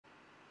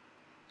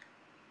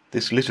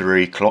This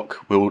literary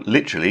clock will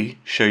literally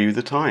show you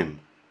the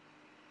time.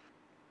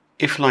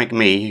 If, like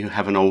me, you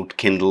have an old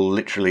Kindle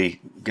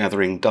literally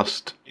gathering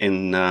dust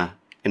in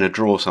a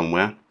drawer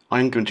somewhere,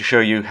 I'm going to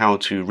show you how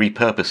to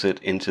repurpose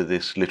it into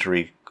this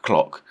literary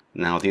clock.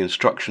 Now, the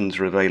instructions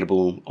are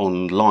available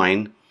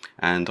online,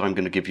 and I'm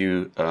going to give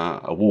you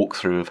a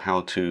walkthrough of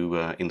how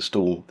to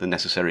install the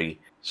necessary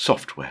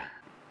software.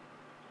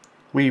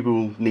 We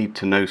will need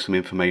to know some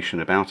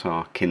information about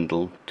our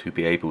Kindle to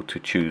be able to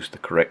choose the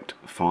correct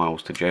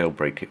files to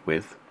jailbreak it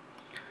with.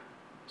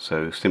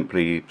 So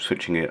simply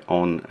switching it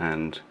on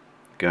and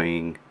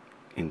going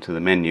into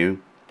the menu,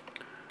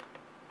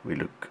 we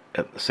look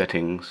at the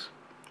settings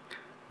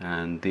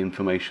and the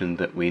information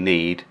that we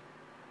need.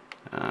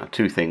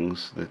 Two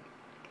things.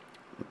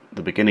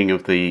 The beginning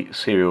of the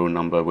serial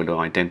number will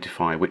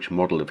identify which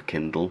model of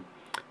Kindle,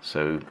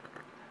 so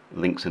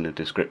links in the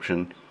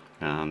description.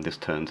 This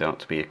turns out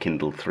to be a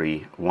Kindle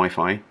 3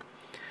 Wi-Fi,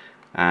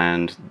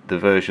 and the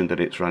version that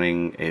it's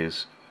running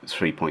is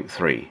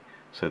 3.3,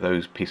 so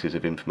those pieces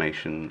of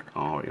information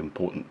are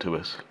important to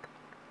us.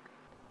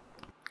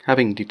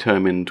 Having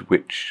determined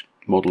which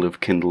model of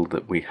Kindle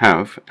that we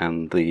have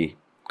and the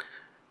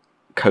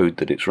code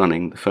that it's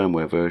running, the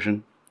firmware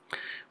version,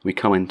 we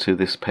come into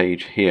this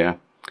page here,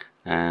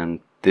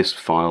 and this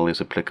file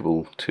is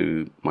applicable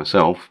to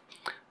myself.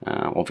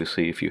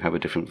 Obviously, if you have a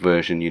different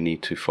version, you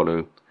need to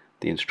follow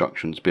the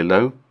instructions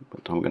below,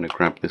 but I'm going to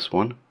grab this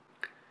one.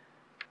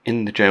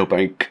 In the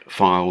jailbreak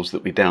files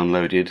that we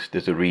downloaded,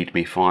 there's a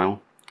readme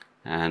file,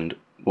 and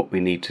what we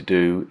need to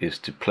do is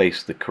to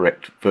place the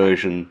correct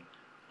version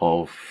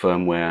of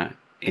firmware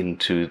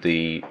into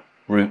the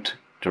root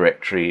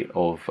directory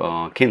of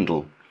our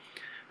Kindle.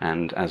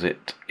 And as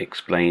it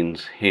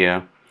explains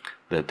here,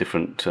 the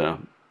different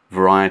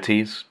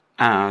varieties,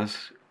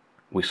 as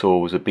we saw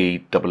was a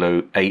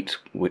B008,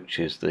 which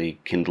is the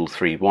Kindle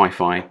 3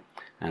 Wi-Fi,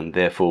 and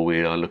therefore we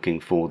are looking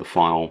for the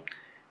file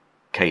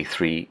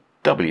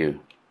K3W,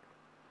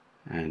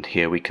 and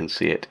here we can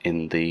see it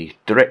in the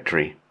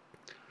directory.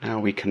 Now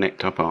we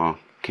connect up our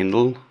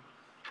Kindle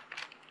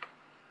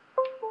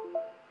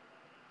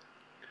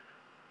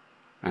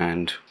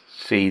and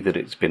see that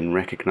it's been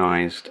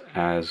recognized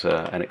as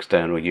an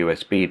external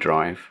USB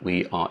drive.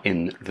 We are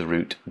in the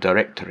root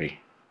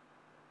directory.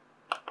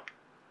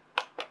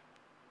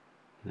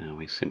 Now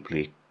we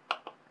simply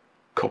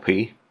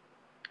copy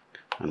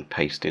and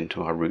paste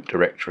into our root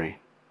directory.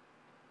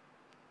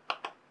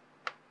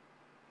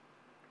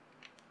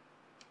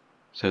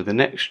 So the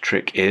next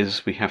trick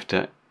is we have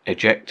to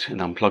eject and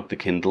unplug the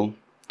Kindle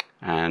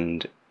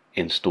and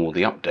install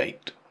the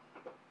update.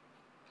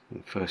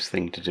 The first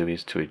thing to do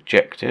is to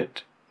eject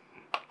it.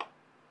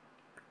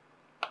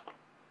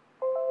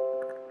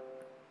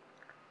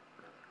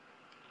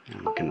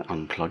 And we can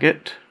unplug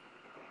it.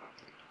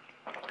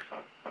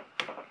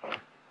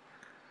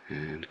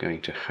 And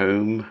going to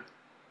Home,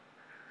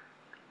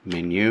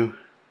 Menu,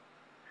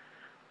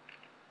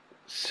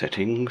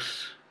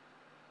 Settings,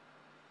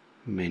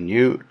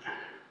 Menu,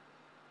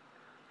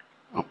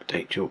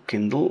 Update your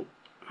Kindle.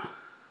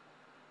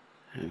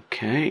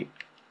 Okay.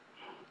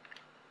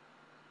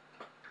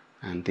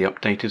 And the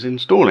update is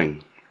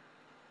installing.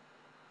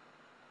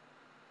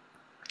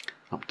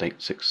 Update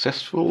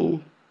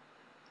successful.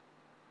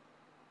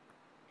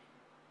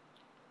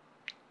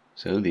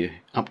 So the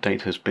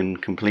update has been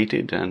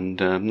completed, and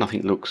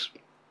nothing looks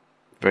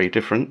very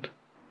different.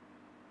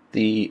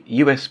 The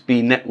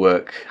USB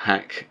network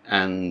hack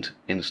and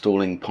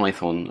installing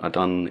Python are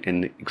done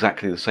in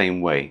exactly the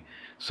same way.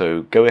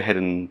 So go ahead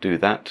and do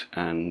that,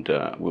 and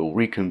we'll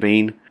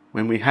reconvene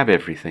when we have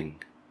everything.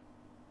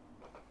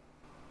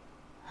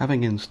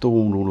 Having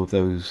installed all of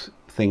those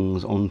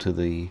things onto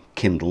the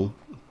Kindle,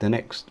 the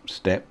next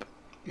step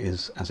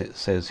is, as it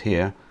says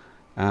here,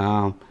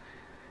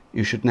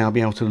 you should now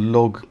be able to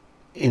log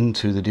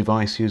into the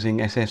device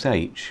using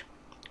SSH.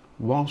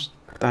 Whilst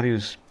that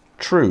is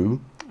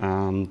true,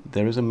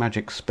 there is a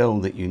magic spell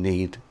that you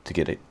need to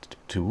get it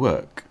to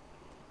work.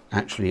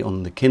 Actually,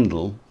 on the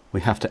Kindle, we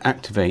have to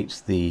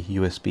activate the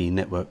USB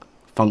network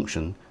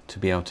function to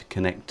be able to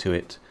connect to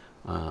it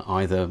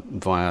either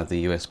via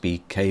the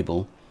USB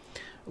cable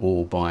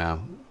or via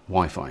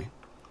Wi-Fi.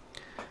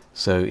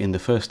 So in the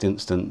first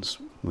instance,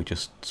 we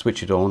just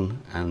switch it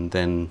on and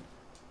then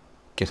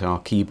get our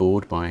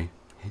keyboard by,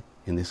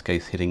 in this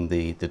case, hitting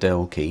the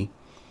del key.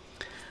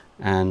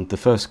 And the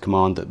first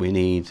command that we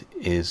need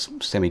is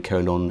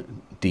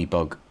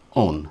 ;debug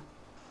on.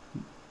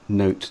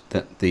 Note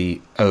that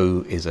the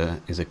O is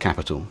a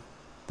capital.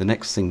 The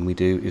next thing we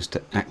do is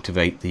to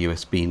activate the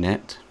USB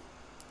net.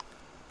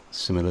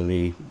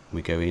 Similarly,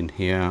 we go in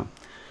here.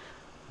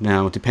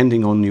 Now,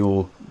 depending on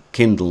your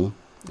Kindle,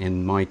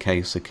 in my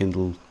case a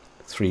Kindle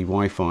 3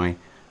 Wi-Fi,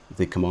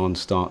 the command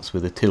starts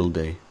with a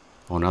tilde.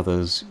 On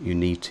others you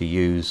need to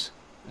use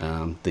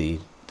the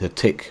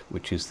tick,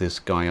 which is this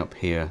guy up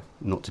here,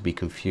 not to be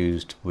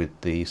confused with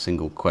the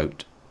single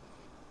quote.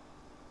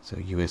 So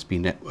USB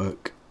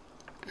network,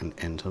 and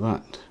enter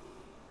that.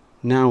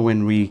 Now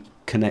when we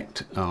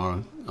connect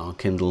our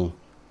Kindle,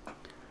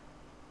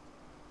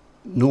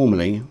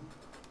 normally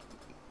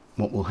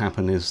what will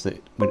happen is that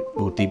it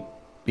will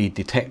be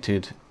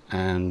detected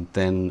and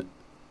then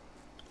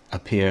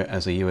appear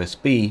as a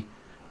USB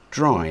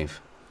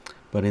drive.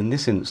 But in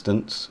this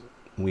instance,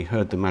 we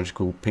heard the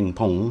magical ping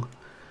pong.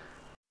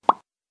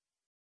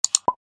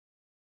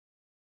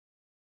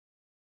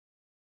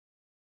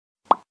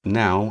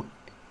 Now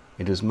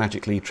it has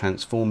magically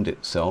transformed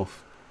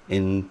itself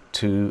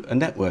into a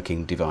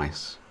networking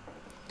device.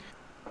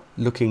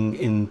 Looking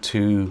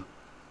into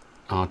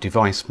our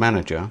device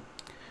manager,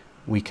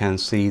 we can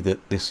see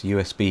that this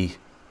USB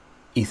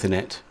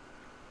Ethernet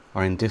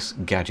or in this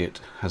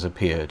gadget has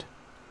appeared.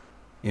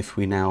 If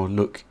we now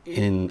look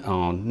in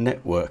our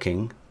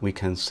networking, we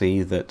can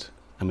see that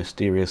a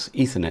mysterious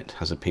Ethernet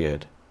has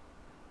appeared.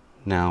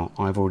 Now,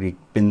 I've already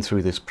been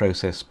through this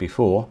process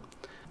before.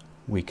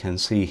 We can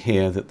see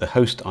here that the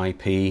host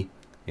IP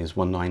is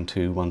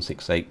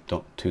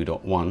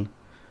 192.168.2.1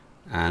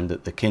 and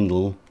that the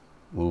Kindle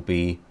will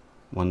be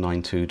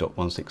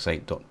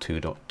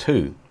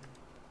 192.168.2.2.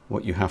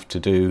 What you have to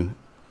do,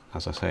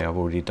 as I say, I've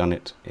already done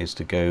it, is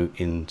to go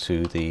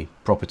into the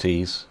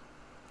properties,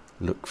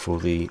 look for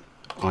the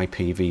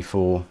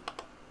IPv4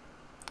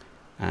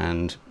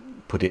 and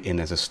put it in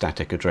as a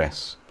static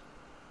address.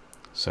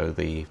 So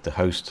the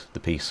host, the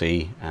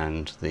PC,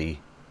 and the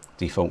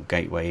default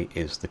gateway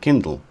is the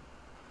Kindle.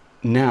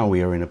 Now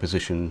we are in a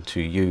position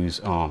to use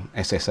our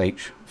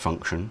SSH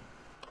function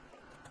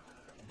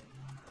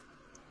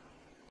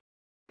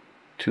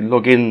to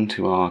log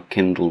into our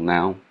Kindle.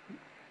 Now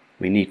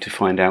we need to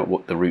find out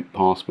what the root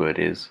password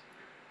is,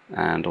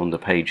 and on the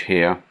page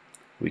here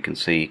we can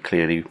see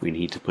clearly we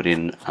need to put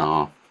in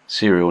our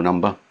serial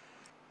number,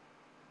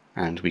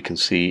 and we can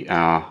see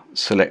our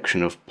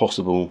selection of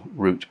possible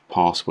root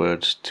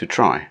passwords to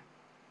try.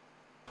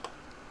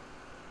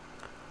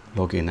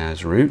 Log in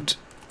as root,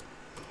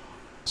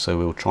 so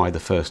we'll try the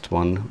first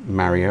one,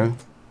 Mario,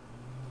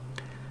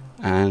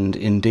 and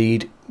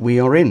indeed we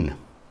are in.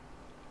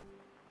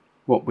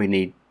 What we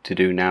need to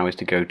do now is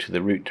to go to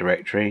the root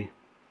directory,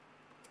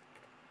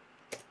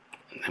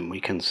 and then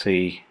we can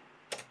see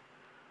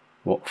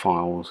what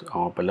files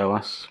are below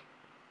us,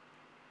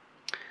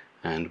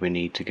 and we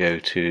need to go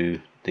to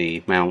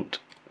the mount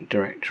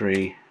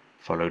directory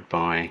followed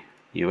by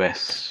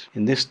US.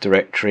 In this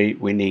directory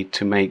we need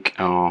to make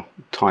our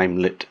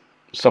timelit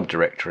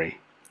subdirectory,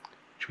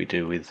 which we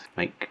do with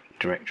make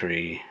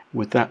directory.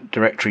 With that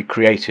directory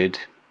created,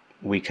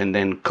 we can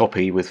then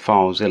copy with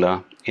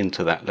FileZilla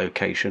into that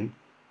location.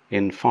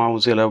 In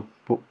FileZilla,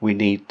 what we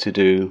need to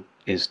do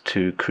is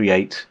to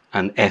create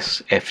an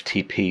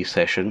SFTP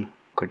session,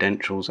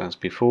 credentials as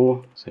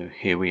before. So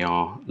here we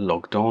are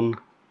logged on,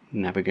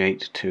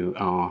 navigate to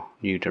our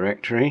new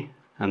directory,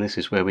 and this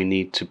is where we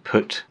need to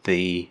put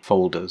the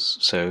folders.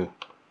 So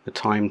the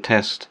time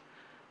test,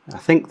 I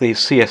think the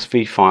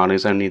CSV file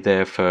is only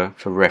there for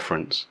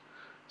reference.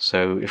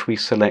 So if we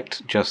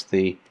select just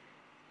the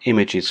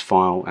images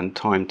file and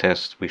time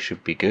test, we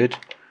should be good.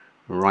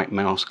 Right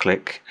mouse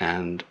click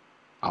and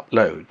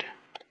upload.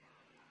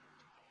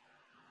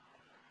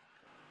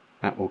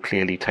 That will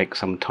clearly take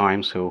some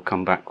time, so we'll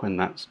come back when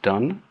that's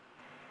done.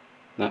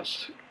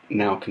 That's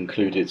now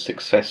concluded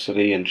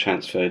successfully and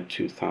transferred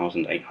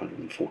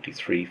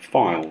 2,843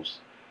 files.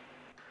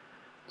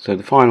 So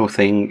the final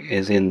thing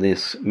is in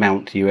this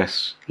Mount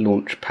US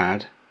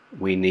Launchpad,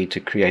 we need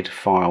to create a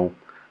file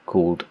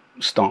called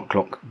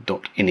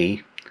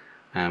startclock.ini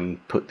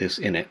and put this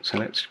in it. So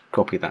let's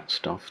copy that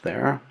stuff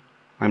there.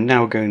 I'm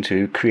now going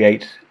to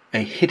create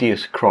a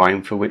hideous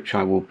crime for which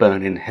I will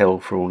burn in hell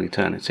for all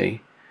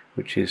eternity,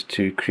 which is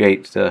to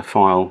create the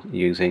file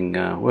using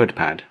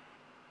WordPad.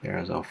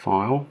 There's our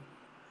file.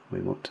 We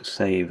want to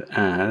save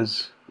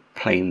as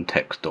plain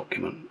text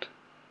document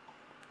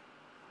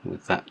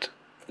with that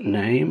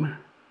name.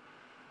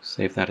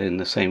 Save that in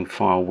the same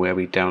file where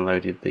we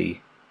downloaded the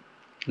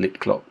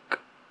lit clock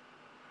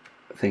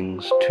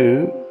things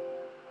to.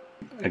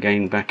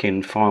 Again, back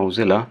in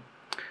FileZilla,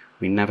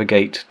 we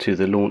navigate to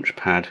the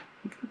Launchpad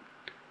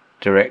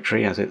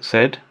directory as it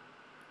said,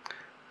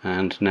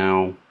 and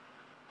now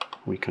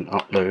we can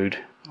upload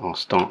our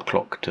start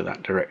clock to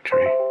that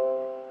directory.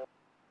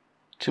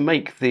 To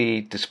make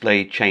the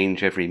display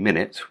change every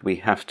minute, we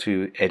have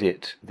to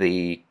edit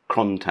the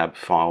crontab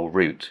file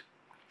root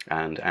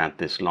and add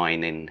this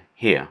line in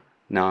here.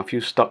 Now, if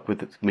you've stuck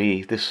with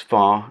me this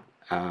far,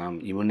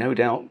 you will no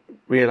doubt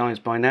realize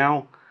by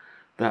now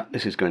that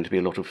this is going to be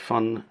a lot of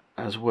fun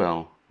as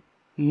well.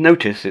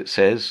 Notice it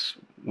says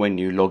when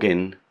you log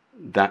in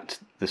that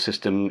the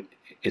system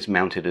is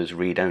mounted as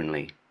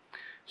read-only.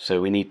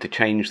 So we need to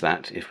change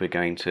that if we're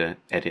going to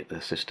edit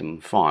the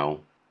system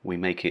file. We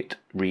make it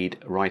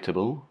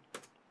read-writable.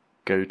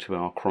 Go to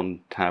our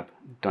crontab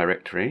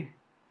directory.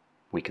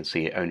 We can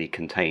see it only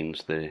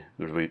contains the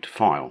root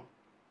file.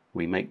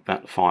 We make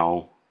that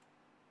file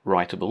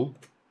writable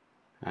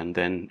and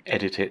then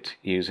edit it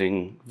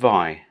using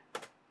vi.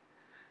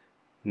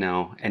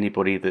 Now,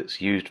 anybody that's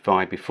used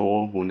vi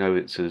before will know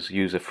it's as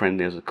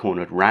user-friendly as a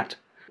cornered rat.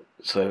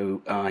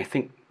 So I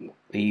think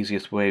the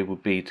easiest way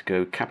would be to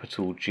go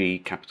capital G,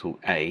 capital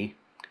A,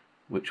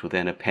 which will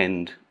then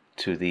append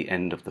to the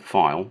end of the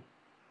file.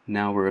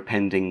 Now we're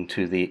appending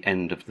to the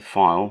end of the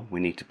file, we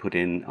need to put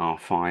in our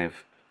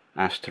 5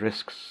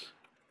 asterisks,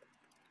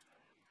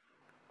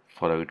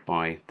 followed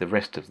by the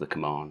rest of the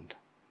command.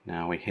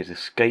 Now we hit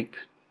escape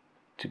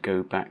to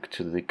go back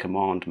to the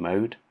command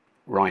mode,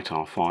 write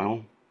our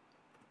file,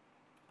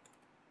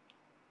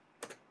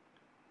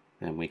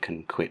 then we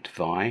can quit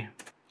Vi.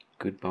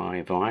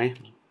 Goodbye Vi,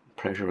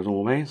 pleasure as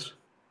always.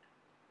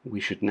 We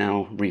should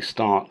now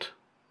restart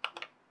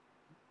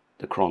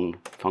the cron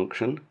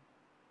function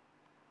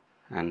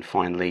and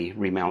finally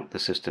remount the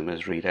system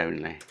as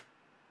read-only.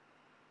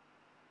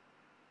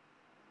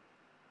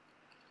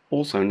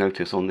 Also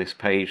notice on this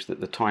page that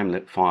the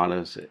timelip file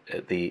is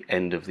at the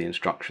end of the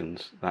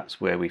instructions.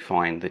 That's where we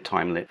find the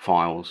timelip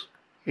files.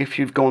 If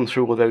you've gone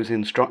through all those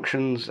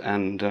instructions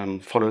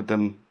and followed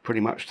them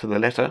pretty much to the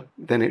letter,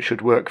 then it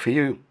should work for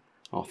you.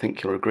 I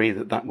think you'll agree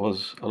that that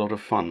was a lot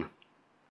of fun.